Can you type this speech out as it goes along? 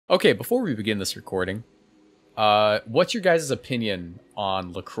Okay, before we begin this recording, what's your guys' opinion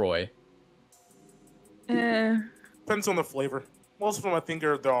on LaCroix? Depends on the flavor. Most of them, I think,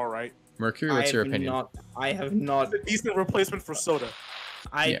 they're all right. Murkiri, what's your opinion? I have not. It's a decent replacement for soda.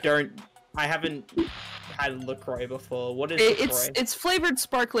 I haven't had LaCroix before. What is LaCroix? It's flavored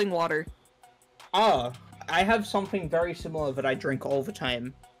sparkling water. Oh, I have something very similar that I drink all the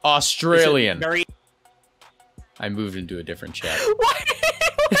time. Australian. Very... I moved into a different chat.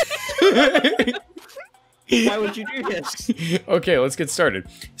 Why would you do this? Okay, let's get started.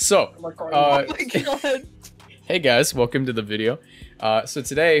 So, Oh my god. hey guys, welcome to the video. So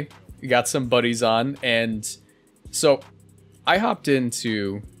today, we got some buddies on, and so I hopped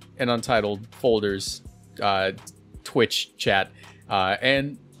into an Untitled Folder's Twitch chat,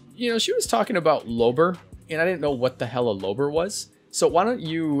 and, you know, she was talking about Lober, and I didn't know what the hell a Lober was. So why don't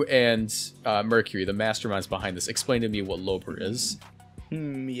you and Murkiri, the masterminds behind this, explain to me what Lober is?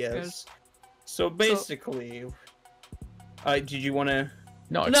 Yes. So basically, did you want to?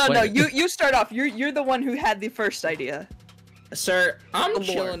 No, no. You start off. You're the one who had the first idea. Sir, I'm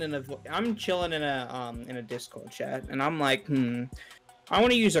chilling in a Discord chat, and I'm like, I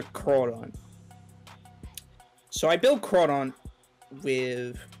want to use a Crawdon. So I build Crawdon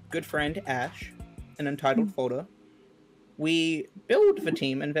with good friend Ash, an Untitled Folder. We build the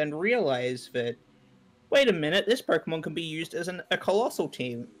team and then realize that, wait a minute, this Pokemon can be used as a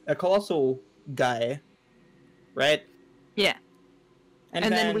colossal guy, right? Yeah. And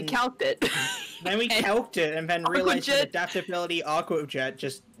then we calced it. Then we calced it and then realized that adaptability Aqua Jet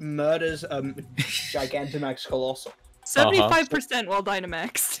just murders Gigantamax Colossal. 75% while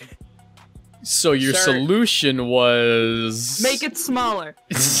Dynamaxed. So your solution was... Make it smaller.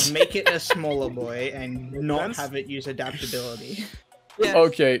 Make it a smaller boy and not have it use adaptability. Yes.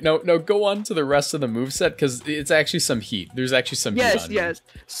 Okay, no, go on to the rest of the moveset, because it's actually some heat. There's actually some heat on Yes.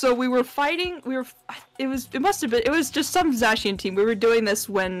 So we were fighting, it was just some Zacian team. We were doing this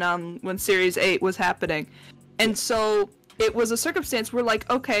when Series 8 was happening. And so it was a circumstance where, like,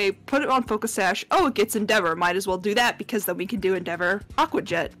 okay, put it on Focus Sash. Oh, it gets Endeavor. Might as well do that, because then we can do Endeavor Aqua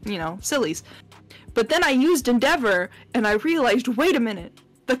Jet, you know, sillies. But then I used Endeavor, and I realized, wait a minute,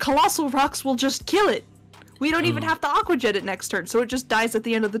 the Colossal Rocks will just kill it. We don't even have to Aqua Jet it next turn, so it just dies at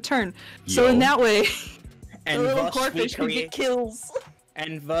the end of the turn. So in that way, the little Corphish can get kills.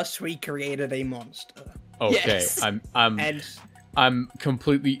 And thus we created a monster. Okay, Yes. I'm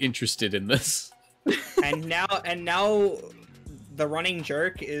completely interested in this. And now the running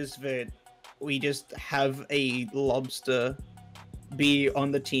joke is that we just have a lobster be on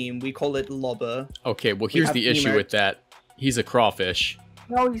the team. We call it Lobber. Okay, well here's the issue with that. He's a crawfish.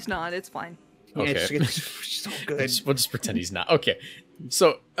 No, he's not. It's fine. Okay. It's so good. We'll just pretend he's not. Okay.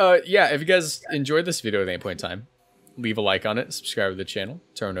 So, yeah, if you guys enjoyed this video at any point in time, leave a like on it, subscribe to the channel,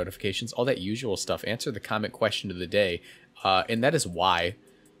 turn on notifications, all that usual stuff. Answer the comment question of the day, and that is why.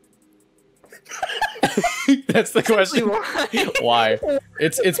 That's the question. Why?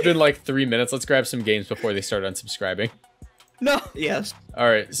 It's been like 3 minutes. Let's grab some games before they start unsubscribing. No. Yes. All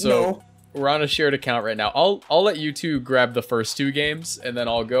right. So we're on a shared account right now. I'll let you two grab the first 2 games, and then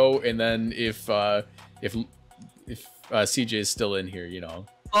I'll go. And then if CJ is still in here, you know.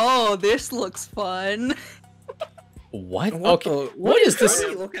 Oh, this looks fun. What? Okay. What is this?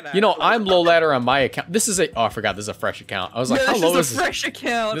 You know, I'm low ladder on my account. This is a. Oh, I forgot. This is a fresh account. I was like, how low is this? This is a fresh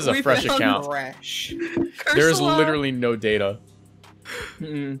account. This is a fresh account. There's literally no data.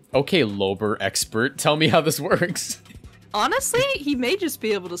 Okay, Lober expert, tell me how this works. Honestly, he may just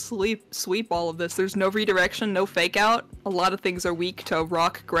be able to sweep all of this. There's no redirection, no fake out. A lot of things are weak to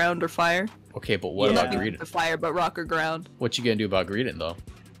rock, ground, or fire. Okay, but what about Greedent? To fire, but rock or ground. What you gonna do about Greedent, though?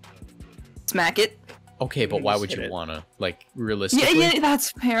 Smack it. Okay, but why would you wanna, like, realistically? Yeah,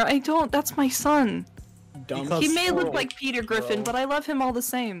 that's fair. I don't. That's my son. Dumb. He may look like Peter Griffin, but I love him all the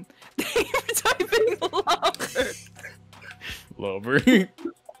same. Thank you for typing Lober. Lober.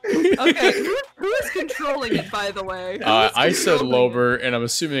 Okay, who is controlling it, by the way? I said Lober, and I'm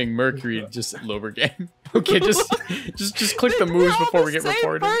assuming Murkiri just said Lober game. Okay, just click the moves before we get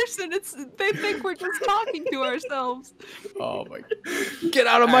reported. They think we're just talking to ourselves. Oh my! Get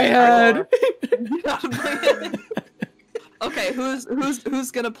out of my head! Get out of my head. Okay, who's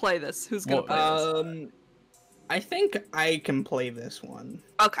gonna play this? Who's gonna play this? I think I can play this one.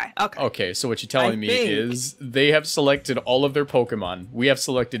 Okay. Okay, so what you're telling me is they have selected all of their Pokemon. We have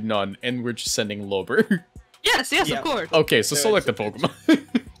selected none, and we're just sending Lober. Yes, of course. Okay, so select the Pokemon.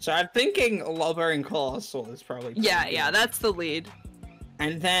 So I'm thinking Lober and Colossal is probably... Yeah, that's the lead.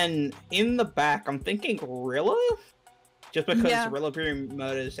 And then in the back, I'm thinking Rilla? Just because Rilla pretty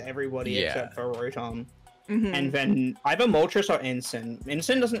murders everybody except for Rotom. And then either Moltres or Ensign.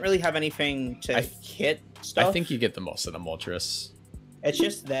 Ensign doesn't really have anything to hit stuff. I think you get the most of the Moltres. It's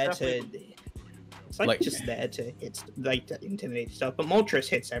just there to... It's like just there to hit, like, to intimidate stuff, but Moltres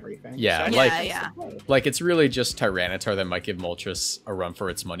hits everything. Yeah, so like it's really just Tyranitar that might give Moltres a run for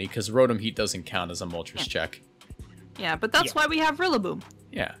its money, because Rotom Heat doesn't count as a Moltres check. Yeah, but that's why we have Rillaboom.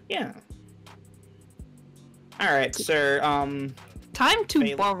 Yeah. Yeah. Alright, sir, Time to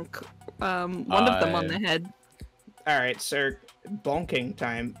bonk one of them on the head. Alright, sir, bonking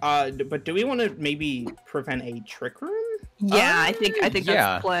time. But do we want to maybe prevent a Trick Room? Yeah, I think that's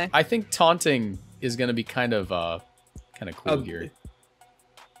the play. I think taunting is gonna be kind of cool here.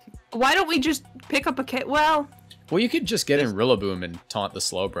 Why don't we just pick up a kit? Well, you could just get in Rillaboom and taunt the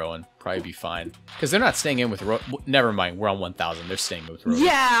Slowbro and probably be fine. Because they're not staying in with Never mind, we're on 1000. They're staying with Rotom.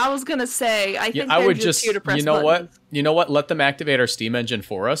 Yeah, I was gonna say. I think I would just here to press you know buttons. what? You know what? Let them activate our Steam Engine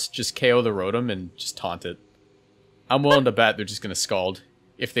for us. Just KO the Rotom and just taunt it. I'm willing to bet they're just gonna Scald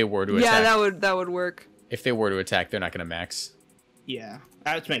if they were to attack. Yeah, that would work. If they were to attack, they're not gonna max. Yeah,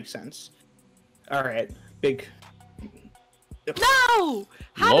 that makes sense. Alright, big... No!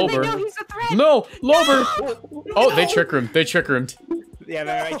 How do they know he's a threat? No! Lober! No! Oh, they Trick Roomed. They Trick Roomed. Yeah,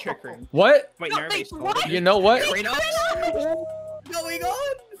 they Trick Room. What? Wait, what? You know what? Going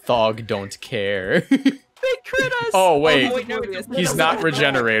on? Thog don't care. They crit us! Oh, wait. He's not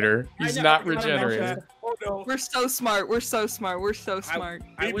Regenerator. He's not Regenerator. Oh no. We're so smart. We're so smart. We're so smart.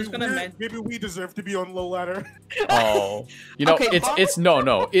 I was gonna mention... Maybe we deserve to be on low ladder. Oh, you know, Okay, it's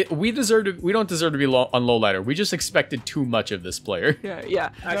no. We don't deserve to be on low ladder. We just expected too much of this player. Yeah.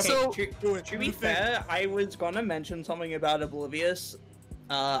 Okay, So to be fair, I was gonna mention something about Oblivious.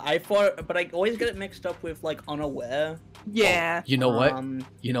 I thought, but I always get it mixed up with like Unaware. yeah. You know what?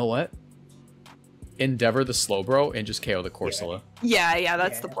 You know what? Endeavor the Slowbro and just KO the Corsola. Yeah,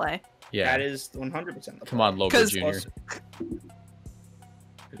 that's the play. Yeah. That is 100%. Come on, Lober Jr.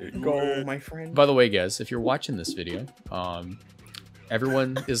 Go, my friend. By the way, guys, if you're watching this video,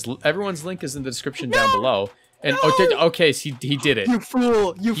 everyone's link is in the description down below. And okay, so he did it. You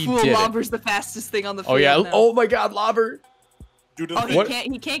fool! You He fool! did it. Lobber's the fastest thing on the field. Oh yeah! now. Oh my God, Lobber! He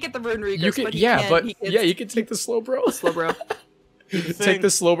can't get the Rune Regress, You can, but you can take the Slowbro. Slowbro. Take the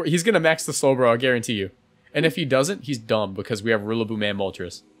Slowbro. He's gonna max the Slowbro, I guarantee you. And if he doesn't, he's dumb because we have Rillaboom and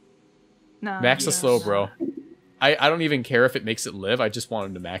Moltres. No. Max the Slowbro. I don't even care if it makes it live. I just want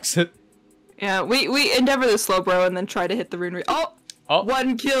him to max it. Yeah, we endeavor the Slowbro and then try to hit the Rune Regress. Oh!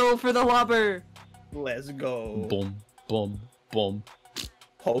 One kill for the Lobber. Let's go. Boom, boom, boom.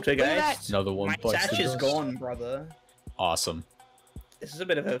 Poltergeist. Another one. My Satch is gone, brother. Awesome. This is a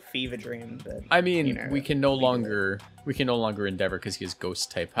bit of a fever dream, but I mean, you know, we can no longer endeavor because he is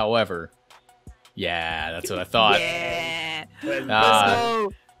ghost type. However, yeah, that's what I thought. Yeah. Let's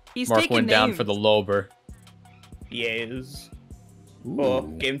go. He's Mark taking went down names. for the Lober. Yes. Ooh. Oh,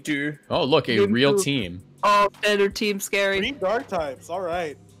 game 2. Oh, look, a Game real 2. team. Oh, better team scary. 3 dark types. All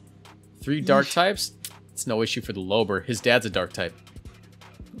right. 3 dark types. It's no issue for the Lober. His dad's a dark type.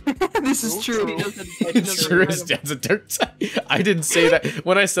 This is true. He doesn't, It's true. His dad's a dark type. I didn't say that.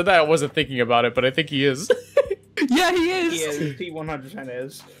 When I said that, I wasn't thinking about it, but I think he is. Yeah, he is. He is. He 100%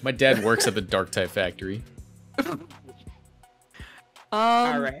 is. My dad works at the dark type factory.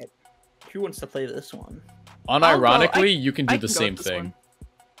 Alright. Who wants to play this one? Unironically, you can do I the can go same with this thing.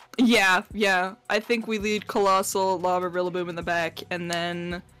 one. Yeah. I think we lead Colossal, Lava, Rillaboom in the back, and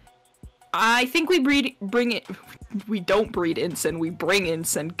then I think we bring it. We don't breed Ensign. We bring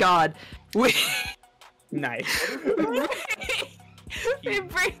Ensign. God, we. Nice. We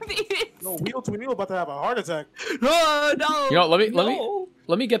bring the. No, Weedle about to have a heart attack. Oh no! You know,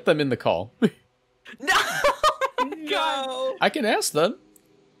 let me get them in the call. No. No. I can ask them.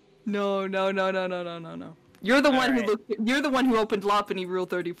 No. You're the one who looked. You're the one who opened Lopunny Rule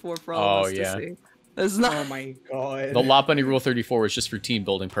 34 for all of us to see. That's not. Oh my god. The Lopunny Rule 34 is just for team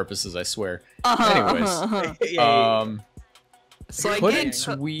building purposes, I swear. Anyways, so I couldn't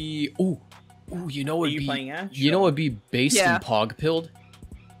we? Ooh, you know what'd be? You know what'd be based in Pogpilled?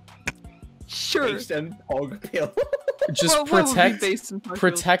 Sure. Based in Pogpill. Just protect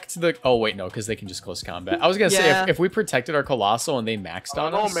the. Oh wait, no, because they can just close combat. I was gonna say if we protected our Colossal and they maxed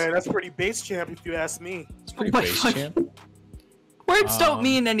on us. Oh man, that's pretty base champ if you ask me. It's pretty base champ. Words don't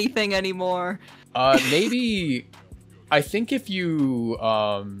mean anything anymore. Maybe. I think if you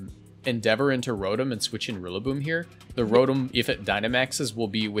endeavor into Rotom and switch in Rillaboom here, the Rotom, if it Dynamaxes, will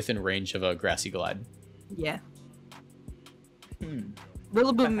be within range of a Grassy Glide. Yeah.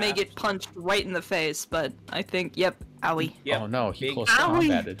 Rillaboom may get punched right in the face, but I think, owie. Yep. Oh no, he close Owie.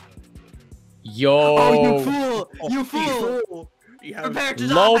 combated. Yo! Oh, you fool! You fool! You have Prepare to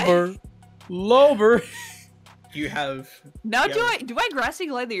Lober! die! Lober! Do you have? Now do I grassy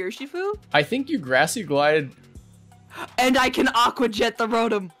glide the Urshifu? I think you grassy glide. And I can aqua jet the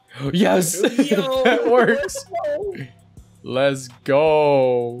Rotom. Yes, Yo, it works. Let's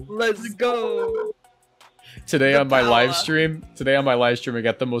go. Let's go. Today The on my live power. stream, I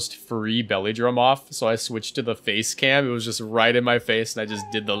got the most free belly drum off, so I switched to the face cam. It was just right in my face, and I just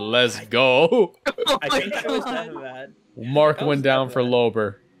did the let's go. Oh I my think I was God. done with that. Mark That went was down not for bad.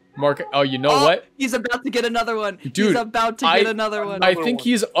 Lober. Mark, oh, you know what? He's about to get another one. Dude, he's about to get another one. I think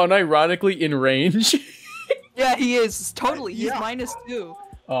he's unironically in range. Yeah, he is. Totally. He's Yeah. -2.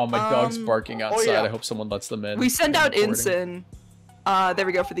 Oh, my dog's barking outside. yeah. I hope someone lets them in. We send I'm out recording. Ensign. There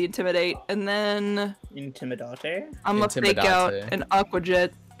we go for the Intimidate. And then Intimidate. I'm gonna fake out Intimidate. an Aqua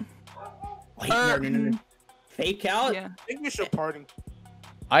Jet. Wait, no. Fake out. Yeah. I think we should party.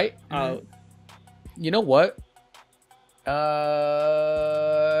 Oh, You know what?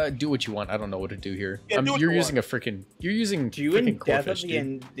 Do what you want. I don't know what to do here. Yeah, do what you're you using a freaking. You're using do you freaking endeavor Corphish, dude.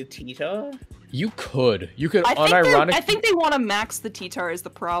 in the Tita? You could. You could I unironically. think they want to max the T-Tar is the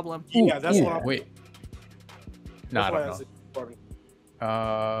problem. Yeah, that's what I'm. Wait. No, I that's why don't know. said party.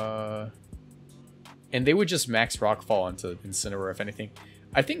 And they would just max Rockfall onto Incineroar, if anything.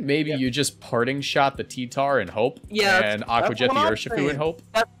 I think maybe you just parting shot the T-Tar and hope. Yeah, And Aqua Jet the what I'm Urshifu saying. and hope.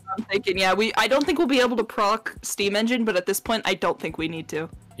 I'm thinking, yeah, I don't think we'll be able to proc Steam Engine, but at this point, I don't think we need to.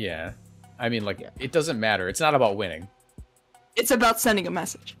 Yeah. I mean, like, it doesn't matter. It's not about winning. It's about sending a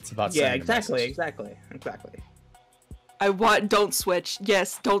message. It's about Yeah, sending a message. exactly. I want. Don't switch.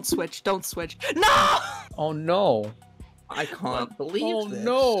 Yes, don't switch. Don't switch. No! Oh, no. I can't believe Oh, this.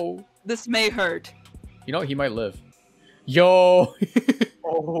 no. This may hurt. You know, he might live. Yo!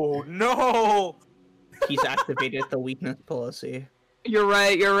 Oh no! He's activated the weakness policy. You're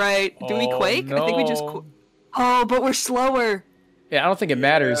right. You're right. Do we Oh, quake? I think we just. no. Oh, but we're slower. Yeah, I don't think it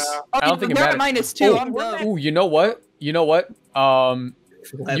matters. Yeah. I don't think it they're matters. at -2. Oh, I'm done. ooh, you know what? You can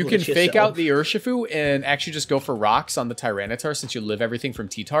Leverage fake yourself. out the Urshifu and actually just go for rocks on the Tyranitar since you live everything from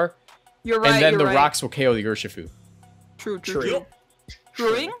T-Tar. You're right. And then you're the right. rocks will KO the Urshifu. True. True.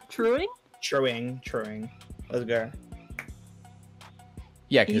 Truing. Truing. Let's go.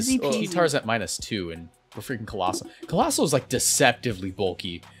 Yeah, because Easy peasy. T-Tar's at -2 and we're freaking Colossal. Colossal is like deceptively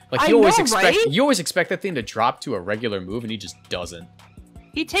bulky. Like I you always know, expect right? you always expect that thing to drop to a regular move and he just doesn't.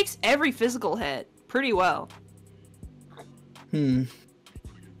 He takes every physical hit pretty well. Hmm.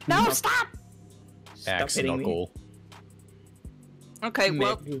 No, stop. Stop Axe hitting me. knuckle. Okay,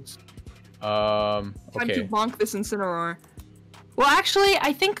 well, time to Okay. bonk this Incineroar. Well, actually,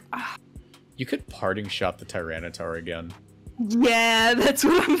 I think. You could parting shot the Tyranitar again. Yeah, that's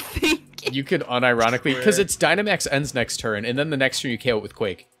what I'm thinking. You could unironically, because its Dynamax ends next turn, and then the next turn you KO it with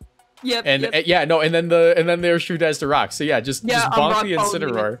Quake. Yep. And yep. yeah, no, and then the Urshifu dies to rock. So yeah, just I'm bonk the rock following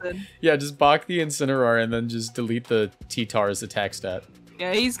Incineroar. Ensign. Yeah, just bonk the Incineroar and then just delete the T-Tar's attack stat.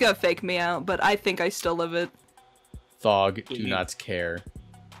 Yeah, he's gonna fake me out, but I think I still live it. Thog, do not care.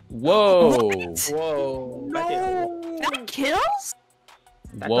 Whoa! Whoa. That kills?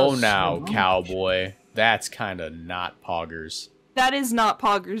 That Whoa does now, so much. cowboy. That's kind of not poggers. That is not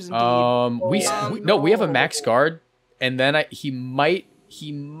poggers indeed. We have a max guard, and then he might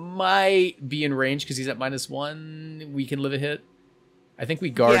be in range because he's at -1. We can live a hit. I think we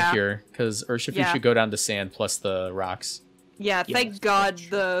guard Yeah. here because Urshifu Yeah. should go down to sand plus the rocks. Yeah, Yes, thank that's God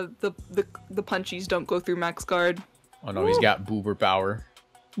true. the punchies don't go through max guard. Oh no, he's got boober power.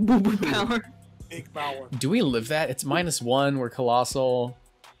 Boober power. Big power. Do we live that? It's -1. We're colossal.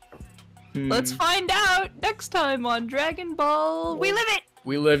 Let's find out next time on Dragon Ball. We live it.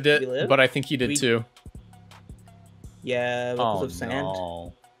 We lived it, We lived? but I think he did We- too. Yeah, because Oh of sand.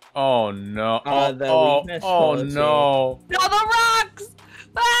 no! Oh no! The weakness oh policy. no! No, the rocks.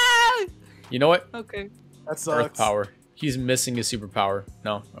 Ah! You know what? Okay. That Earth sucks. power. He's missing his superpower.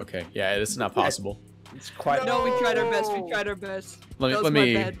 No. Okay. Yeah, it's not possible. It's quite. No, we tried our best. We tried our best. Let That was let my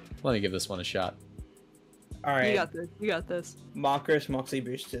me bad. let me give this one a shot. All You right. got this. You got this. Marcus Moxie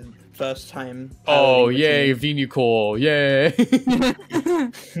boosted first time. Oh piloting the yay, team. Venucol, yay!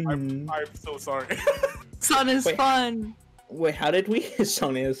 I'm so sorry. Sun is Wait. fun. Wait, how did we?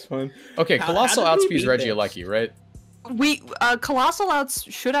 Sonny is fun. Okay, How Colossal did we outspeeds beat Regieleki, right? We Colossal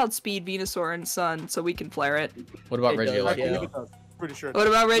should outspeed Venusaur and Sun, so we can flare it. What about It does, Regieleki? yeah. It does. Pretty sure. What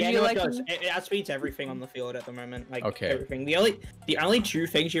about Yeah, no, it Regieleki? does. It outspeeds everything on the field at the moment. Like Okay. everything. The only two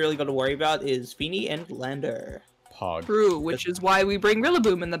things you really got to worry about is Feeny and Lander. Pog. True, which is why we bring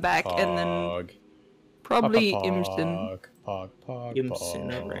Rillaboom in the back, and then Pog. probably Pog. Imson. Pog. Pog.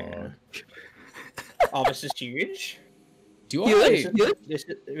 Incineroar. Oh, this is huge. Do Huge? I? Good?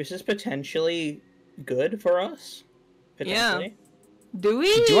 This is potentially good for us. Potentially. Do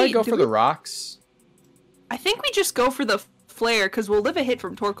we? Do I go do for we- the rocks? I think we just go for the flare because we'll live a hit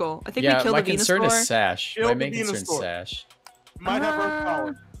from Torkoal. I think we kill my the concern Venusaur. is Sash. Kill My the main concern is Venusaur. Sash. Might have Earth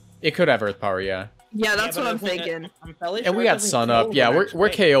power. It could have Earth Power, yeah. Yeah, that's but what I'm it doesn't- thinking. I'm fairly And sure we it got doesn't Sun kill Up. the Yeah, we're next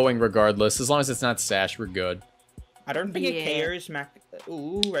wave. KOing regardless. As long as it's not Sash, we're good. I don't think Yeah. it KOs Mac.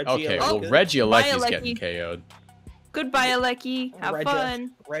 Ooh, Reggie. Okay, well, Aleka. Regieleki's Bye, getting Aleki. KO'd. Goodbye, Aleki. Have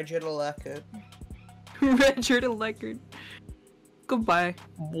fun. Regieleka. Richard Elecard. Goodbye.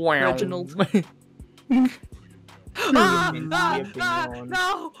 Reginald.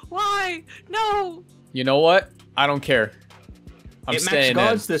 No! Why? No! You know what? I don't care. I'm It staying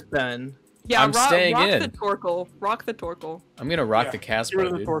Max in. Gods this then. Yeah, I'm staying rock in. the Torkoal. Rock the Torkoal. I'm gonna rock Yeah, the Get rid Casper,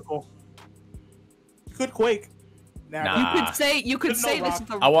 of the dude. Torkoal. You could Quake. Nah. You could say Good this no is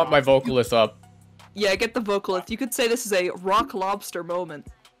the I want my Vocalith up. Yeah, get the Vocalith. You could say this is a rock lobster moment.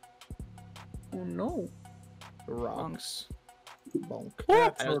 Oh no. Rocks. Bonk.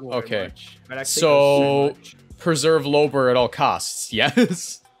 Yeah, I don't turtle. care Okay. much, but I think So- it's so much. Preserve Lober at all costs.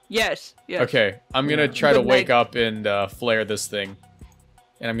 Yes. Yes. Yes. Okay, I'm gonna Yeah. try to Good wake night. up and flare this thing.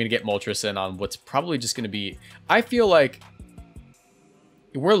 And I'm gonna get Moltres in on what's probably just gonna be... I feel like...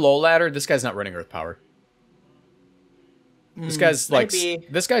 We're low ladder, this guy's not running Earth Power. This guy's like... maybe.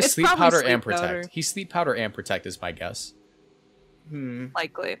 This guy's It's Sleep probably Powder Sleep and Protect. Powder. He's Sleep Powder and Protect is my guess.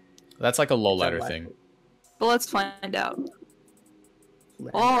 Likely. That's like a low It's ladder unlikely. thing. But let's find out.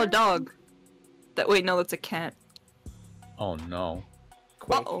 Oh, a dog. Wait, no, that's a cat. Oh no.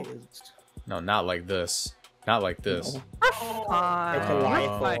 Quake Uh-oh. is- No, not like this. Not like this. No. Fine. It's a Oh.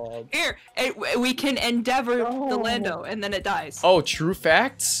 life Fine. log. Here, we can endeavor the No. Lando, and then it dies. Oh, true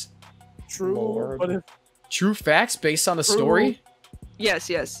facts? True. Lord. But if True facts based on the True. story? Yes,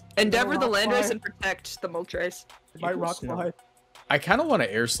 yes. Endeavor the rock Landers slide. and protect the Moltres. my Equals rock snow. slide. I kind of want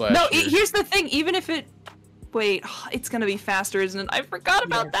to air slash. No, here. here's the thing. Even if it... Wait, it's gonna be faster, isn't it? I forgot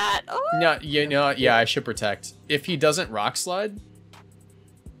about that. Oh. No, you know, yeah, I should protect. If he doesn't rock slide,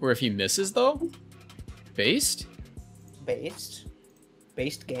 or if he misses though, based.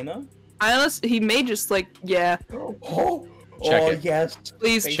 Based gamer. He may just like, yeah. Oh, Check oh it. yes.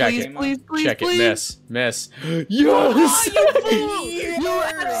 Please, Check please, it. please, please, Check please. it, miss. Oh, Yes! you fool! You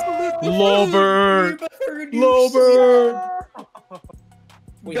absolutely Lober! Lober! Lober!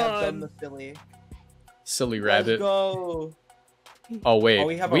 We have Gun. done the silly. Silly Let's rabbit. go. Oh wait, Oh,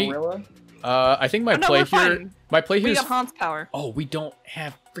 we have a Rilla. I think my Oh, no, play we're here. fine. My play here We is. got Hans power. Oh, we don't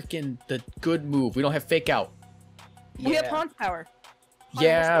have freaking the good move. We don't have fake out. We have Hans power.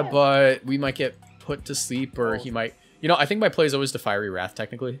 Yeah, understand. but we might get put to sleep, or he might. You know, I think my play is always the Fiery Wrath,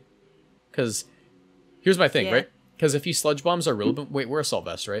 technically. Because here's my thing, Yeah. right? Because if he Sludge Bombs are relevant. Wait, we're Assault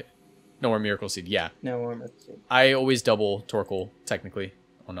Vest, right? No, we're Miracle Seed. Yeah. No, we're missing. I always double Torkoal, technically.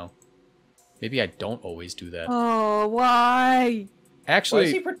 Oh no. Maybe I don't always do that. Oh, why? Why does he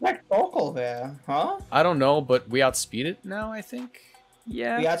Actually, protect Torkoal there? Huh? I don't know, but we outspeed it now, I think.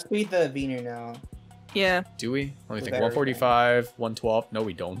 Yeah. We outspeed the Wiener now. Yeah. Do we? Let me With think. everything. 145, 112. No,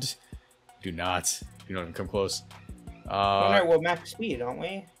 we don't. Do not. You don't even come close. Oh, no, we're max speed, aren't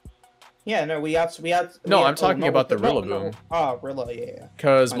we? Yeah, no, we out. No, I'm talking about the Rillaboom. Oh, Rilla, yeah.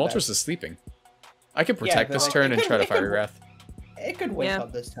 Because My Moltres bad. is sleeping. I could protect but, this like, turn it and could- try to it could- Fiery Wrath. It could wake Yeah.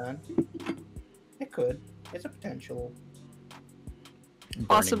 up this turn. It could. It's a potential. Burning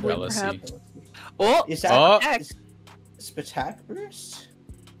Possibly, Jealousy. perhaps. Oh! Is that Oh. Spatak Burst?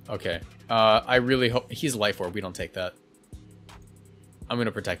 Okay. I really hope he's Life Orb. We don't take that. I'm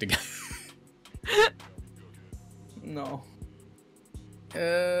gonna protect again. No.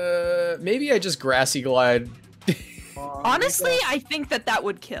 Maybe I just Grassy Glide. Honestly, I think that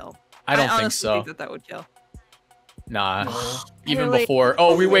would kill. I don't think honestly so. think that would kill. Nah. No. Even Really? before.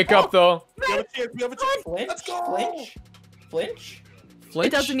 Oh, we wake up though. We have a chance. We have a chance. Flinch? Let's go. Flinch? Flinch? Flinch?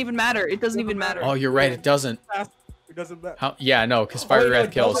 It doesn't even matter. It doesn't even matter. Oh, you're right. It doesn't. It doesn't matter. How? Yeah, no, because Oh, Fiery no, Wrath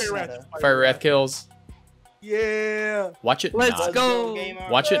it kills. doesn't Fire matter. Fire Wrath kills. Yeah. Watch it Let's not. go. gamer.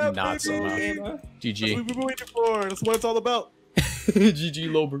 Watch it Yeah, not baby. somehow. Gamer. That's what GG. we've been waiting for. That's what it's all about. GG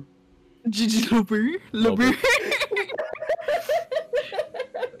Lober. GG Lober. Lober.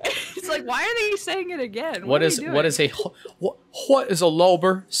 It's like, why are they saying it again? What are is they what is a what is a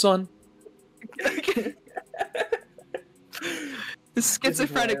Lober, son? doing? The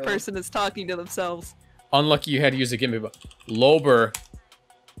schizophrenic wild. person is talking to themselves. Unlucky you had to use a gimmick, but Lober.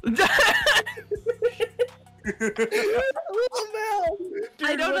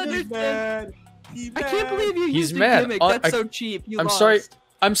 I don't understand. Mad. He's I can't mad. believe you He's used mad. a gimmick. That's so cheap. You I'm lost. sorry.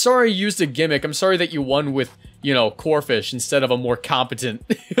 I'm sorry you used a gimmick. I'm sorry that you won with, you know, Corphish instead of a more competent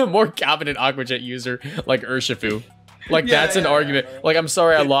Aqua Jet user like Urshifu. Like Yeah, that's an yeah, argument. yeah. Like I'm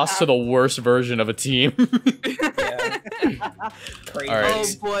sorry I lost to the worst version of a team. Yeah. Crazy. All right. Oh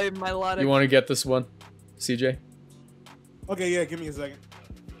boy, my lot of. You want to get this one? CJ? Okay, yeah, give me a second.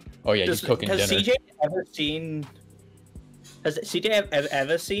 Oh yeah, he's cooking dinner. Has CJ ever seen? Has CJ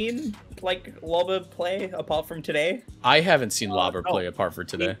ever seen like Lobber play apart from today? I haven't seen Lobber no. play apart for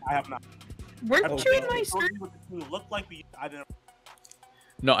today. I have not. Weren't you in my stream? Looked like I didn't.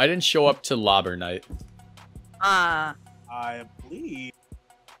 No, I didn't show up to Lobber night. Ah. I believe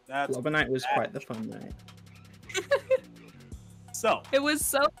that's Lobber night was quite the fun night. so. It was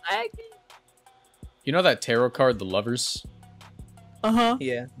so laggy. You know that tarot card, the Lovers? Uh-huh.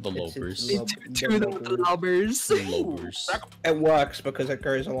 Yeah. The Lobers. To the lobbers. The Lobers. It works because it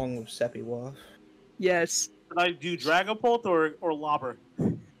goes along with Seppi Wolf. Yes. Did I do Dragapult or Lobber?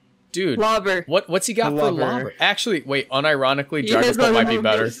 Dude, Lobber. what's he got for Lobber. Lobber? Actually, wait, unironically, He has Dragapult might be Lobber.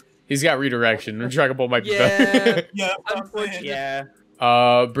 better. He's got redirection. Dragapult might be Yeah. better. Yeah, that's what I'm saying.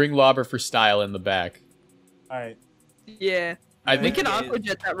 Yeah. Bring Lobber for style in the back. All right. Yeah. I We think. can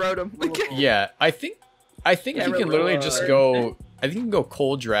aquajet that rotom. Yeah, I think Yeah, you can literally just Rillaboom. go. I think you can go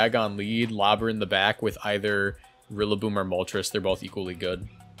Cold Drag on lead, Lobber in the back with either Rillaboom or Moltres. They're both equally good.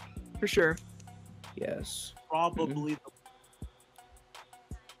 For sure. Yes. Probably.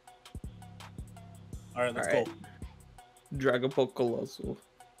 All right, let's All right. go. Dragapult Colossal.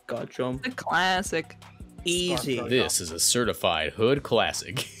 Gotcha. The classic. Easy. Start. This is a certified hood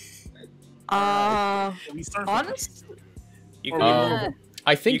classic. We start from- Honest. You Or could, Uh,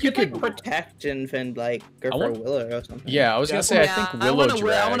 I think you like, could. protect and like go I for a want- Willow or something. Yeah, I was gonna say I think Willow wanna,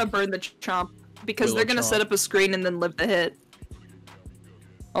 Drag. I want to burn the chomp because Willow they're gonna Chomp. set up a screen and then live the hit.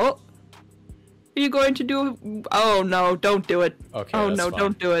 Oh. Are you going to do? Oh no! Don't do it. Okay. Oh that's no! fine.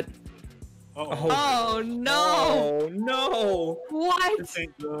 Don't do it. Uh-oh. Oh no! Oh no! What? This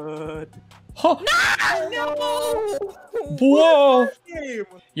ain't good. Huh. No! Whoa! Game.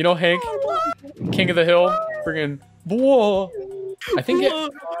 You know Hank, King of the Hill, friggin' whoa! I think you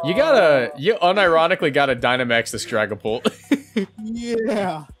unironically gotta Dynamax this Dragapult.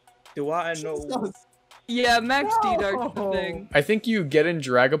 Yeah. Do I know? Yeah, Max D-Dark's the thing. I think you get in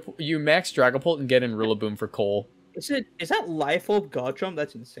you max Dragapult and get in Rillaboom for Cole. Is that Life Orb Garchomp?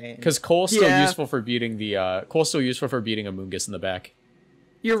 That's insane. Because Cole's still Yeah. useful for beating the Cole's still useful for beating a Moongus in the back.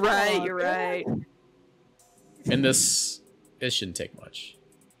 You're right. You're right. And this shouldn't take much.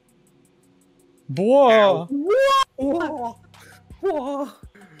 Whoa! Whoa! Whoa!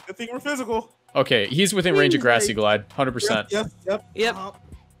 Good thing we're physical. Okay, he's within range of Grassy Glide, 100%. Yep. Yep. Yep.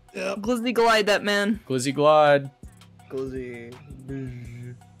 Glizzy Glide that man. Glizzy Glide, Glizzy.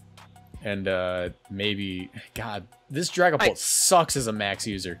 and maybe God, this Dragapult sucks as a max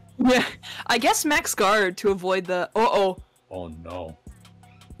user. Yeah. I guess Max Guard to avoid the. Oh no.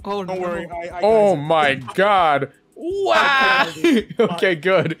 no. Don't worry. I Oh got my God! Wow. Okay,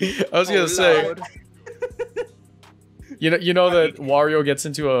 good. I was gonna say, Lord. you know that Wario gets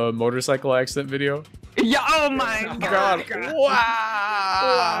into a motorcycle accident video. Yeah. Oh my god.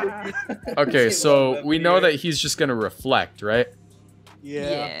 Wow. Okay, so we know that he's just gonna reflect, right?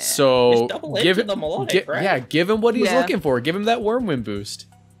 Yeah. So It's double give into the melodic, right? yeah, give him what he's Yeah. looking for. Give him that Wormwind boost.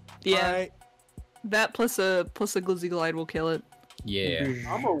 Yeah. Alright, That plus a Glizzy Glide will kill it. Yeah.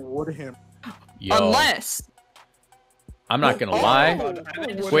 I'm gonna wood him. Yo, Unless. I'm not gonna Oh, lie.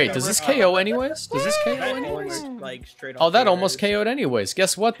 oh, Wait, does this KO anyways? Does this KO That anyways? almost, like, straight Oh, off that the almost arrows. KO'd anyways.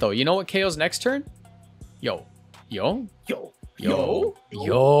 Guess what though? You know what KO's next turn? Yo. Yo. Yo. Yo.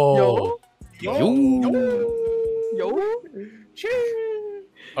 Yo. Yo.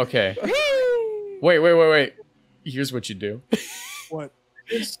 Okay. Wait. Here's what you do. What?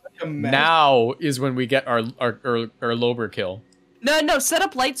 It's like a mess. Now is when we get our Lober kill. No. Set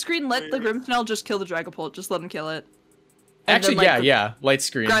up light screen. Let the Grimmsnarl just kill the Dragapult. Just let him kill it. And Actually, then, yeah. Light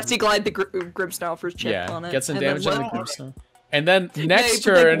screen. Grassy Glide the Grimmsnarl for his chip Yeah. on it. Get some and then damage on the let- Grimmsnarl. And then Yeah, next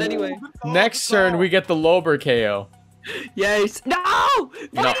you protect it turn, anyway. next turn we get the Lober KO. Yes. No! Why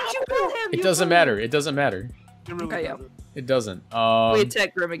No. did you kill him? It You doesn't killed matter. him. It doesn't matter. It really Okay, yeah. doesn't. It doesn't. We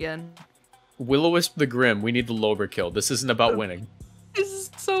attack Grim again. Will-O-Wisp the Grim. We need the Lober kill. This isn't about winning. This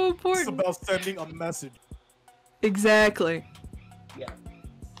is so It's important. about sending a message. Exactly. Yeah.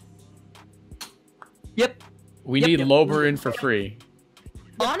 Yep. We Yep, need yep. Lober in for free.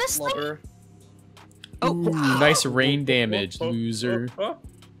 Honestly. Lover. Oh. Ooh, nice rain damage, loser. He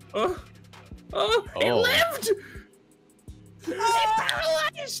Oh. lived! He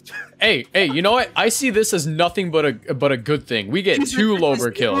paralyzed! Hey, you know what? I see this as nothing but a good thing. We get two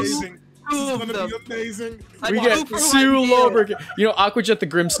Lober kills. Amazing. This is gonna be amazing. We I get hope for two one Lober deal. kills. You know, Aquajet the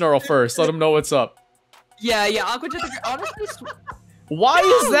Grimmsnarl first. Let him know what's up. Yeah. Aquajet. Honestly. Why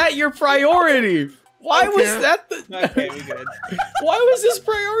is that your priority? Why was that the... Okay, we good. Why was this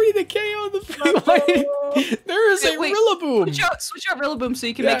priority to KO the... There is a Rillaboom! Switch out Rillaboom so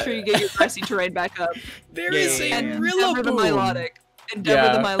you can make sure you get your grassy terrain back up. There is a Endeavor Rillaboom! the Milotic.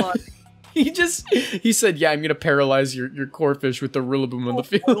 Endeavor the Milotic. He said, yeah, I'm gonna paralyze your Corphish with the Rillaboom on the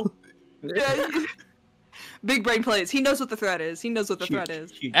field. Yeah. Big brain plays. He knows what the threat is.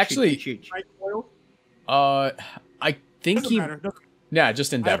 Actually, I think he... Yeah,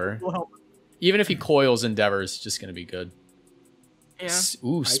 just Endeavor. Even if he coils, Endeavor's just gonna be good. Yeah.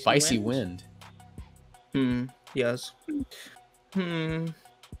 Ooh, spicy wind. Yes.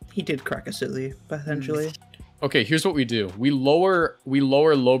 He did crack a silly, potentially. Okay, here's what we do. We lower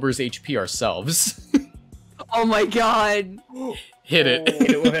Lober's HP ourselves. Oh my god. Hit it.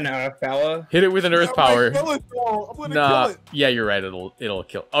 Hit it with an earth power. Hit it with an earth power. I'm gonna kill Nah. it. Yeah, you're right. It'll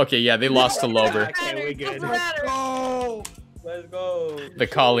kill. Okay, yeah, they lost to Lober. Okay, we good. Let's go. The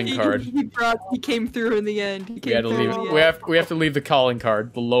calling card. He came through in the end. We had to leave. We have to leave the calling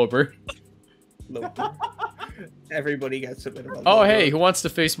card. The Lober. Everybody gets a bit of a Oh, hey, who wants to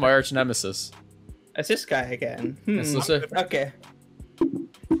face my arch nemesis? That's this guy again. Is this a- Okay.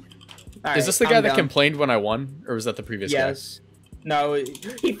 Is this the guy that complained when I won, or was that the previous guy? Yes. No,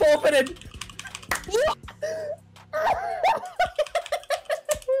 he forfeited.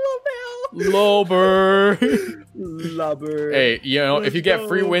 Lober. Lubber. Hey, you know, if you get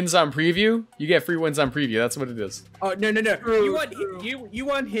free wins on preview, you get free wins on preview. That's what it is. Oh no. You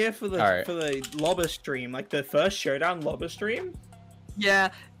weren't here for the lobber stream, like the first showdown lobber stream. Yeah,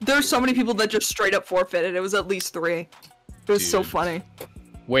 there's so many people that just straight up forfeited. It was at least 3. It was so funny.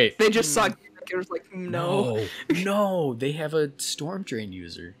 Wait. They just sucked. It was like, no. No, they have a Storm Drain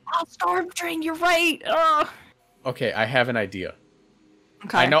user. Oh, Storm Drain, you're right. Ugh. Okay, I have an idea.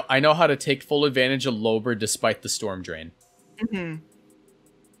 Okay. I know how to take full advantage of Lober despite the Storm Drain.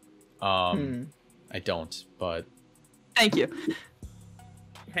 I don't, but... Thank you.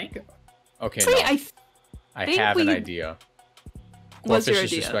 Thank you. Okay, See, no. I have an idea. What's your Corphish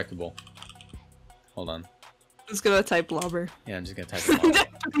is idea? respectable. Hold on. I'm just gonna type Blobber. Yeah, I'm just gonna type it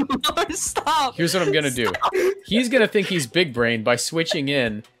out. Stop. Here's what I'm gonna do. He's gonna think he's big brain by switching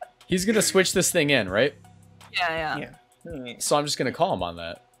in. He's gonna switch this thing in, right? Yeah. So I'm just gonna call him on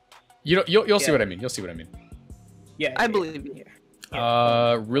that. You'll see what I mean. You'll see what I mean. Yeah, I believe you.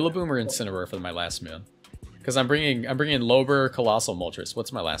 Rillaboom or Incineroar for my last mon? Because I'm bringing Lober, Colossal Moltres.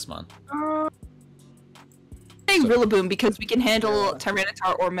 What's my last mon? Rillaboom because we can handle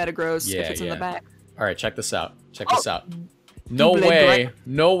Tyranitar or Metagross if it's in the back. All right, check this out. Check this out. No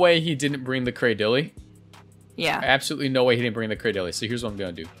way he didn't bring the Cradilly. Yeah. Absolutely no way he didn't bring the Cradilly. So here's what I'm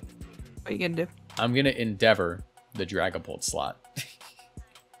gonna do. What are you gonna do? I'm gonna Endeavor the Dragapult slot.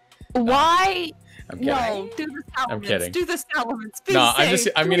 Why? I'm kidding. No, do the Salamence. I'm kidding. Do the Salamence. No,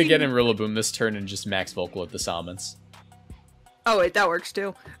 I'm gonna get in Rillaboom this turn and just max vocal with the Salamence. Oh wait, that works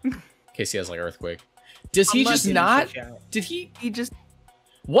too. In case he has like Earthquake. Does he just not? Did he? He just.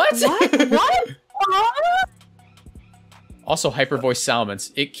 What? What? Also, Hyper Voice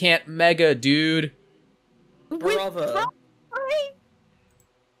Salamence. It can't Mega, dude. Brother.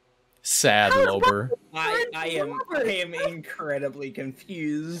 Sad Lober. I am incredibly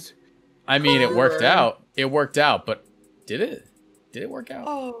confused. I mean, it worked out. It worked out, but did it? Did it work out?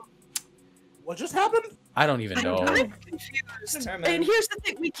 Oh. What just happened? I don't even know. I'm confused. And here's the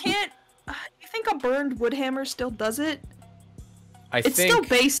thing: we can't. You think a burned Woodhammer still does it? It's still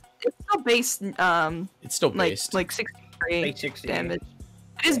based. It's still based. It's still based. Like 63 60. damage.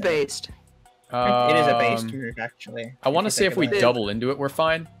 It is based. It is a based move, actually. I want to say if we double into it, we're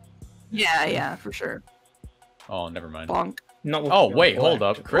fine. Yeah, for sure. Oh, never mind. Bonk. Oh, wait, hold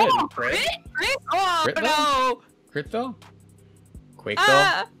up. Crit. Oh, crit? Oh, Crit, no. Crit, though? Quake,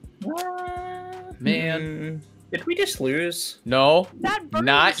 though? Man. Did we just lose? No, That burn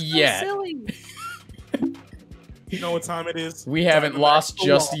not is so yet. Silly. You know what time it is? We haven't lost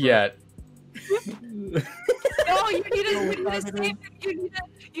just yet. No, you need to save him.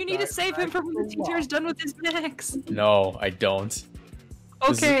 You need to save him from when the teacher is done with his max. No, I don't.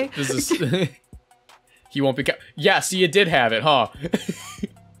 Okay. This is he won't be. Yeah, see, you did have it, huh?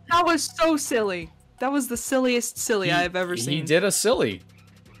 That was so silly. That was the silliest silly I've ever seen. He did a silly.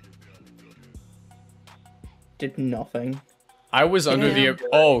 Did nothing. I was under the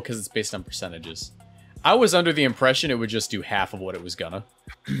because it's based on percentages. I was under the impression it would just do half of what it was gonna.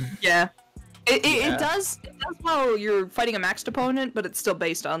 Yeah. It does while you're fighting a maxed opponent, but it's still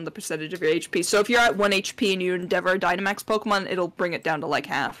based on the percentage of your HP. So if you're at 1 HP and you Endeavor a Dynamax Pokemon, it'll bring it down to like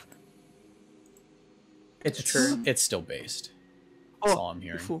half. It's true. It's still based. That's all I'm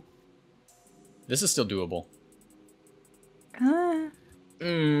hearing. This is still doable. Come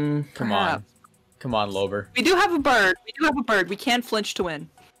on. Come on, Lober. We do have a bird. We do have a bird. We can't flinch to win.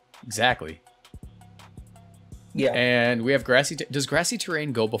 Exactly. Yeah. And we have grassy. Does grassy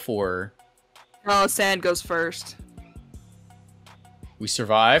terrain go before? Oh, sand goes first. We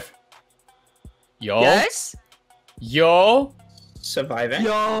survive. Yo. Yes. Yo. Surviving.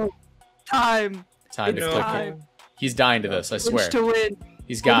 Yo. Time. Time to No. click it. Time. He's dying to this. I swear. Flinch to win.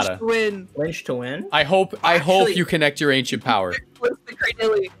 He's Flinch gotta. to win. Flinch to win. I hope Actually- you connect your ancient power. What's the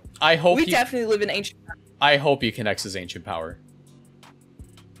Cardilly? I hope We he, definitely live in ancient. I hope he connects his ancient power.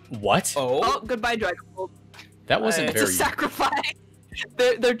 What? Oh, goodbye, Dragonbolt. That wasn't It's It's a very. sacrifice.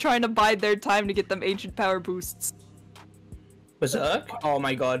 They're trying to bide their time to get them ancient power boosts. Berserk? Oh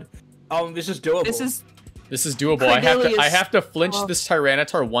my god. This is doable. This is This is doable. I Cradilius. have to flinch Oh. this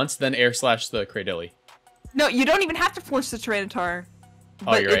Tyranitar once, then air slash the Cradilly. no. You don't even have to force the Tyranitar.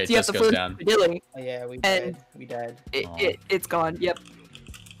 Oh, you're right. You have This to goes flinch down. the Cardilly. Oh, yeah, we And- died. We died. It's gone. Yep.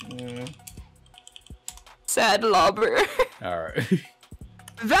 Mm. Sad Lobber. All right.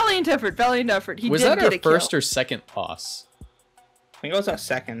 Valiant effort. Valiant effort. He Was did that get our a kill. first or second boss? I think it was our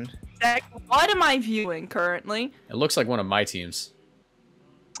second. What am I viewing currently? It looks like one of my teams.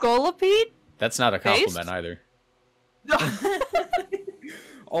 Scolipede? That's not a Based? compliment either.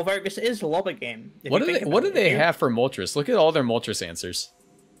 Although this is a lobber game. if What you do think they What about do they it. have for Moltres? Look at all their Moltres answers.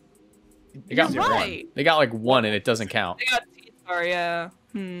 They got You're one. right. They got like one, and it doesn't count. They got T-Star, yeah.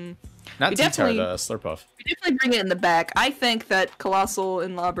 Not We T-Tar, definitely- the Slurpuff. We definitely bring it in the back. I think that Colossal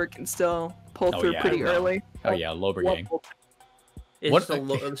and Lobber can still pull Oh, through yeah, pretty no. early. Oh yeah, Lober gang. It's What the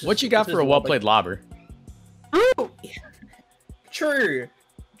this What is- you got this for a is well lobber- played Lobber? Ooh, True.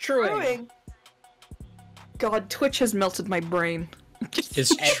 True. truing. God, Twitch has melted my brain.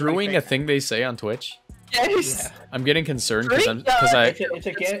 Is truing a thing they say on Twitch? Yes. Yeah. I'm getting concerned because Truing?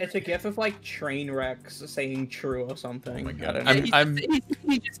 It's a gif of like train wrecks saying true or something. Oh my God. I don't I'm- know. I'm-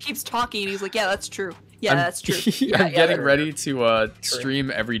 he just keeps talking. And he's like, "Yeah, that's true. Yeah, that's true." I'm getting that's ready to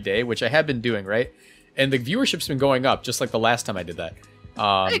stream every day, which I have been doing, right? And the viewership's been going up, just like the last time I did that.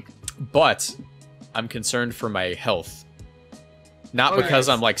 Hey. But I'm concerned for my health. Not Okay. because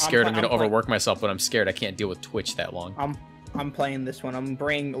I'm like scared I'm I'm gonna playing- overwork myself, but I'm scared I can't deal with Twitch that long. I'm playing this one. I'm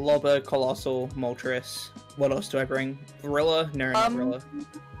bringing Lobber, Colossal, Moltres. What else do I bring? Gorilla? No, not Gorilla.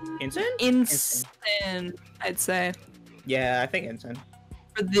 Ensign? Insane, I'd say. Yeah, I think Ensign.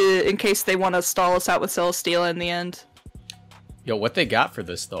 In case they want to stall us out with Celesteela in the end. Yo, what they got for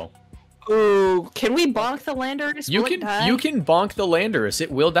this though? Ooh, can we bonk the Landers? You Will it can die? you can bonk the Landorus,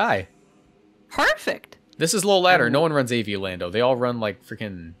 it will die. Perfect. This is low ladder. No one runs AV Lando. They all run like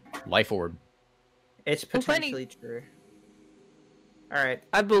freaking Life Orb. It's Well, funny- potentially true. Alright.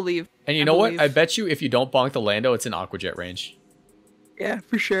 I believe. And you I know what? believe. I bet you if you don't bonk the Lando, it's in Aquajet range. Yeah,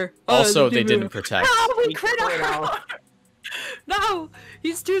 for sure. Also, they didn't protect. No, we We crit crit out. out. No,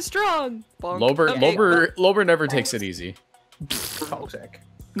 he's too strong. Bonk. Lober, Okay, Lober never takes it easy. Toxic.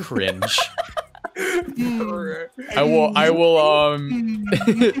 Cringe. mm. I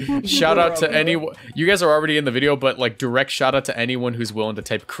will shout out to anyone. You guys are already in the video, but like direct shout out to anyone who's willing to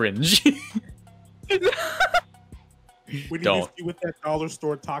type cringe. We need Don't. to see with that dollar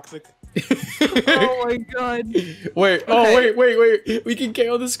store toxic. Oh my god. Wait, Okay. wait. We can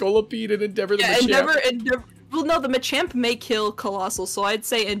KO the Scolipede and Endeavor the Yeah, Machamp. Endeavor. Well, no, the Machamp may kill Colossal, so I'd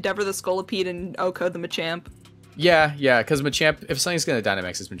say Endeavor the Scolipede and Oko the Machamp. Yeah, because Machamp, if something's gonna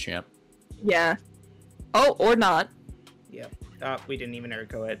Dynamax, it's Machamp. Yeah. Oh, or not. Yeah. We didn't even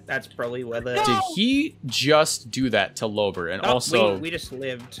echo it. That's probably where the... No. Did he just do that to Lober? And Oh, also, we just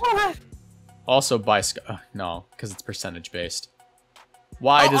lived. also by no, because it's percentage based.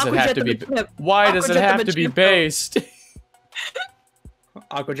 Why does it Aquajet have to the be? Machamp. Why does it Aquajet the have to be Machamp. based?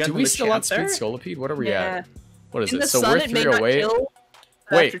 Aquajet Do we still outspeed there? Scolipede? What are we Yeah. at? What is In it? the So sun, we're it may 3 not away. kill.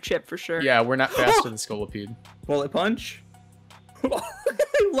 Wait. After chip for sure. Yeah, we're not faster than Scolipede. Bullet punch.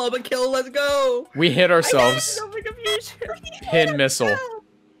 Love a kill, let's go! We hit ourselves. I got it, confused. Pin missile.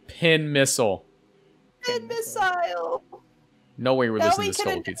 Pin missile. Pin missile. No way we're Now listening we to can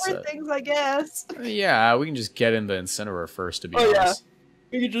Scolipede endure set. things, I guess. Yeah, we can just get in the Incineroar first, to be Oh, yeah. honest.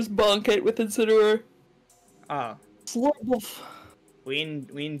 We could just bonk it with Incineroar. Ah, we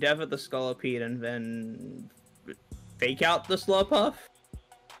endeavor the Scolipede and then fake out the Slurpuff?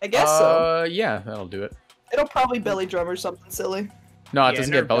 I guess so. Yeah, that'll do it. It'll probably belly drum or something silly. No, it Yeah,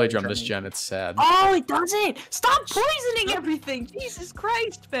 doesn't never get belly belly drum this drumming. gen. It's sad. Oh, it doesn't! Stop poisoning everything! Jesus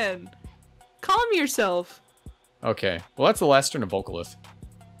Christ, Ben! Calm yourself. Okay, well that's the last turn of Volcalith.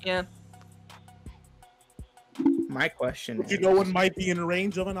 Yeah. My question Do you know what might be in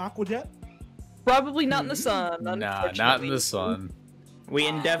range of an Aquajet? Probably not in the sun. Nah, not in unfortunately. the sun. we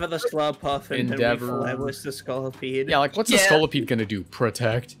endeavor the Slurpuff and Endeavor- then we fly with the Scolipede. Yeah, like what's Yeah. the Scolipede gonna do?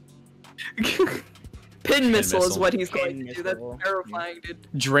 Protect? Pin missile is missile. what he's Pin going to do. That's missile. terrifying, dude.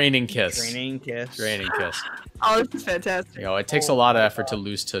 Draining kiss. Draining kiss. Draining kiss. Oh, this is fantastic. You know, it takes a lot of effort to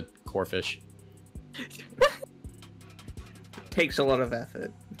lose to Corphish. Takes a lot of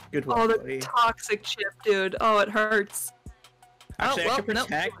effort. Good work, Oh, the buddy. toxic chip, dude. Oh, it hurts. Actually, well, I should no.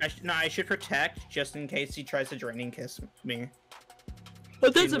 protect. I should protect just in case he tries to draining kiss me.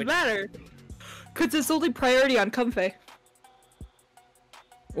 It doesn't which- matter. Because it's only priority on Comfey.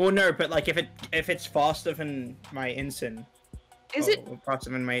 Well, no, but like if it's faster than my ensign. Is it? faster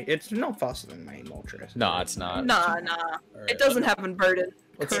than my? It's not faster than my Moltres. No, it's not. Nah. Alright, It doesn't have a burden.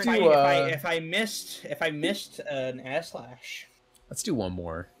 Let's If do, I missed an air slash. let's do one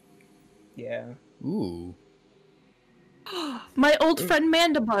more. Yeah. Ooh. My old friend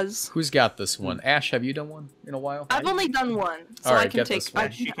Mandibuzz. Who's got this one? Ash, have you done one in a while? I've only done one, so Alright, I can get take. this one. I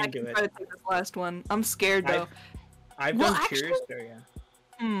Ash, you can, can I do can it. try to take this last one. I'm scared though. I've Well, done actually- cheers, so yeah.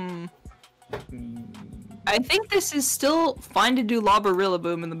 I think this is still fine to do Lobber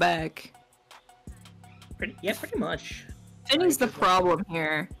Rillaboom in the back. Pretty much. Finny's the problem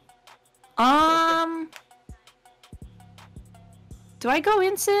here. Do I go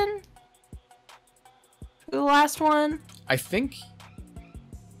Ensign? For the last one? I think.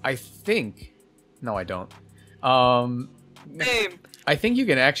 No, I don't. Same. I think you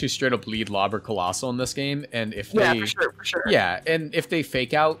can actually straight up lead Lob or Colossal in this game, and if Yeah, they, for sure. yeah, and if they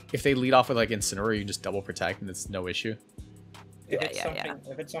fake out, if they lead off with like Incineroar, you just double protect, and it's no issue.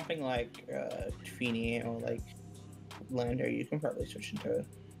 If it's something like Feeny or like Lander, you can probably switch into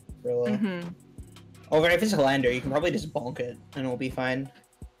Rilla. Mm-hmm. Or if it's a Lander, you can probably just bonk it and it'll be fine.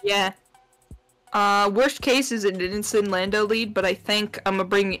 Yeah. Worst case is an Ensign Lando lead, but I think I'm gonna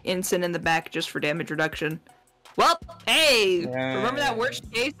bring Ensign in the back just for damage reduction. Well, hey! Remember that worst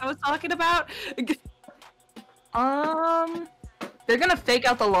case I was talking about? They're gonna fake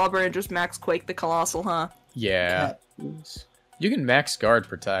out the Lobber and just max Quake the Colossal, huh? Yeah. You can max guard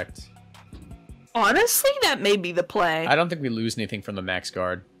protect. Honestly, that may be the play. I don't think we lose anything from the max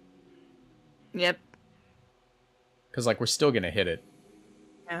guard. Yep. Because, like, we're still going to hit it.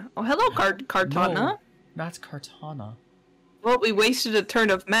 Yeah. Oh, hello, Cartana. No, that's Cartana. Well, we wasted a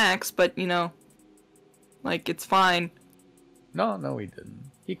turn of max, but, you know, like, it's fine. No, we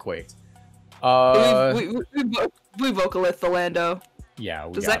didn't. He quaked. We Vocalith the Lando. Yeah,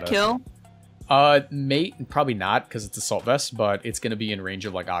 we Does got that kill? Mate, probably not, because it's Assault Vest, but it's going to be in range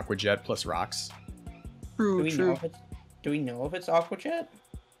of, like, Aqua Jet plus rocks. True. Do we know if it's Aqua Jet?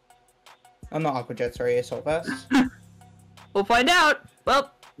 I'm not Aqua Jet, sorry, Assault Vest. We'll find out.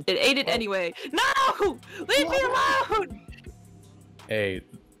 Well, it ate it anyway. No! Leave me alone! Hey,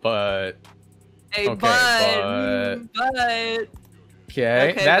 but... Hey, Okay, but... Okay,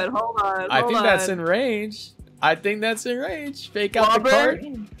 Okay, that, but hold on, I think that's on. in range. Fake out Lobber? the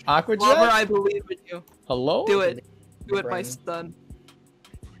card. Aqua Jet? Lobber, I believe in you. Hello? Do it. Do it, my Brain. son.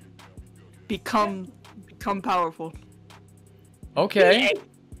 Become powerful. Okay.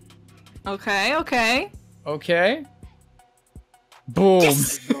 Okay. Boom.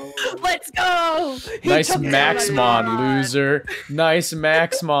 Let's go! He Nice took it Maxmon, on. loser. Nice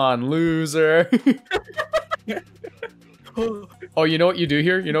Maxmon, loser. Oh, you know what you do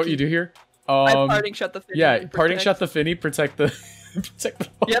here? I parting shot the Finny. Yeah, and parting protect. shot the Finny, protect the... protect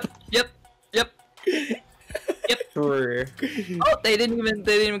the... Yep. True. Oh, they didn't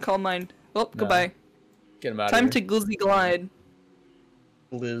even call mine. Well, goodbye. Get him out Time of to here. glizzy glide.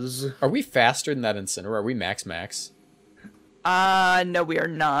 Liz. Are we faster than that Incineroar? Are we max? No, we are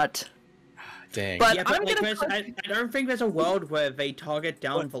not. Dang. But Yeah, I'm but like, gonna. I don't think there's a world where they target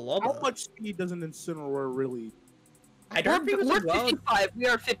down the How Lobber. much speed does an Incineroar really? I don't think We're there's a world. 55. We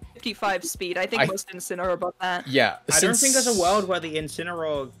are 55 speed. I think most Incin are about that. Yeah, I don't think there's a world where the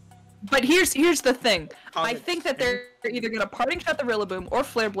Incineroar. But here's the thing. I targets think that they're either gonna parting shot the Rillaboom or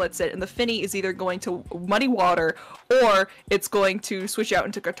flare blitz it, and the Finny is either going to muddy water or it's going to switch out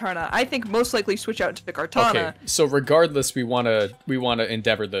into Kartana. I think most likely switch out into Kartana. Okay, so regardless, we wanna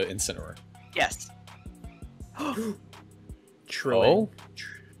endeavor the Incineroar. Yes. True. Oh,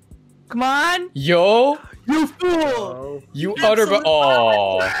 Come on, yo, you fool! Oh. you Absolute utter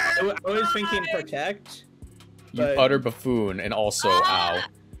oh, I was thinking protect. you But- utter buffoon, and also ow.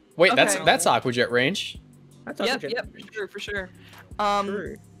 Wait, Okay. that's Aqua Jet range. That's Yep, for sure.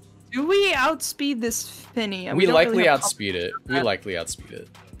 True. Do we outspeed this Finny? And We don't likely really have outspeed it. confidence in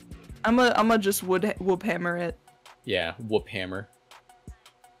that. I'm gonna just whoop hammer it. Yeah, whoop hammer.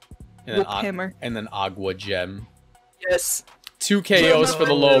 And Whoop hammer. And then Agua Gem. Yes. 2 KOs for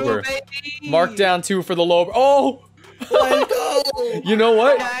the Lober. Mark down 2 for the Lober. Oh! Let's go! You know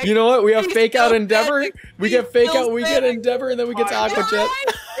what? Okay. You know what? We have He's fake out still Endeavor. standing. We get He's fake still out. We get standing. Endeavor, and then we get to Aqua Jet.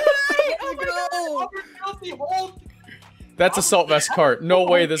 No! That's Assault Vest cart. No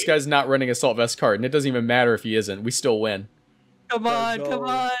way this guy's not running Assault Vest cart, and it doesn't even matter if he isn't. We still win. Come on, come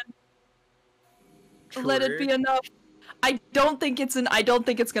on. Let it be enough. I don't think it's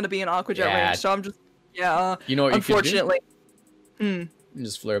gonna be an Aqua Jet range, so I'm just You know what unfortunately. You can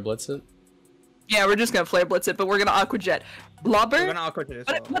just Flare Blitz it. Yeah, we're just gonna Flare Blitz it, but we're gonna Aqua Jet. Blobber? We're gonna Aqua Jet as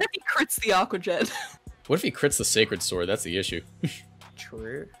well. What if he crits the Aqua Jet? What if he crits the Sacred Sword? That's the issue.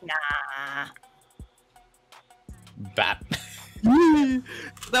 True. Nah. Bat.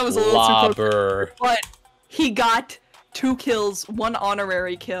 That was a little too close. Lobber. But he got 2 kills, 1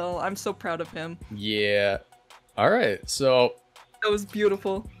 honorary kill. I'm so proud of him. Yeah. Alright, so That was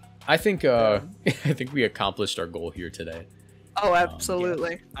beautiful. I think I think we accomplished our goal here today. Oh,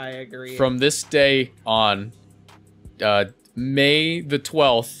 absolutely. Yes, I agree. From this day on, May the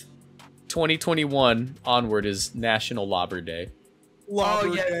 12th, 2021 onward is National Lobber Day. Oh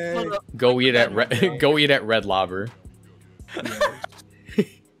yeah. Go eat at go eat at Red Lobber.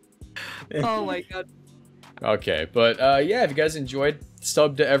 Oh my god. Okay, but yeah, if you guys enjoyed,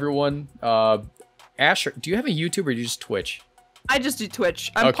 sub to everyone. Ash, do you have a YouTube or do you just Twitch? I just do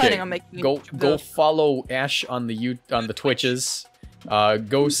Twitch. I'm planning on making a YouTube go follow Ash on the Twitches.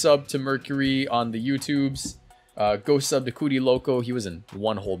 Go sub to Murkiri on the YouTubes. Go sub to Cudiloco. He was in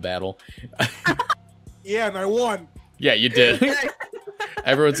one whole battle. Yeah, and I won. Yeah, you did.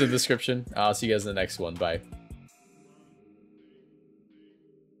 Everyone's in the description. I'll see you guys in the next one. Bye.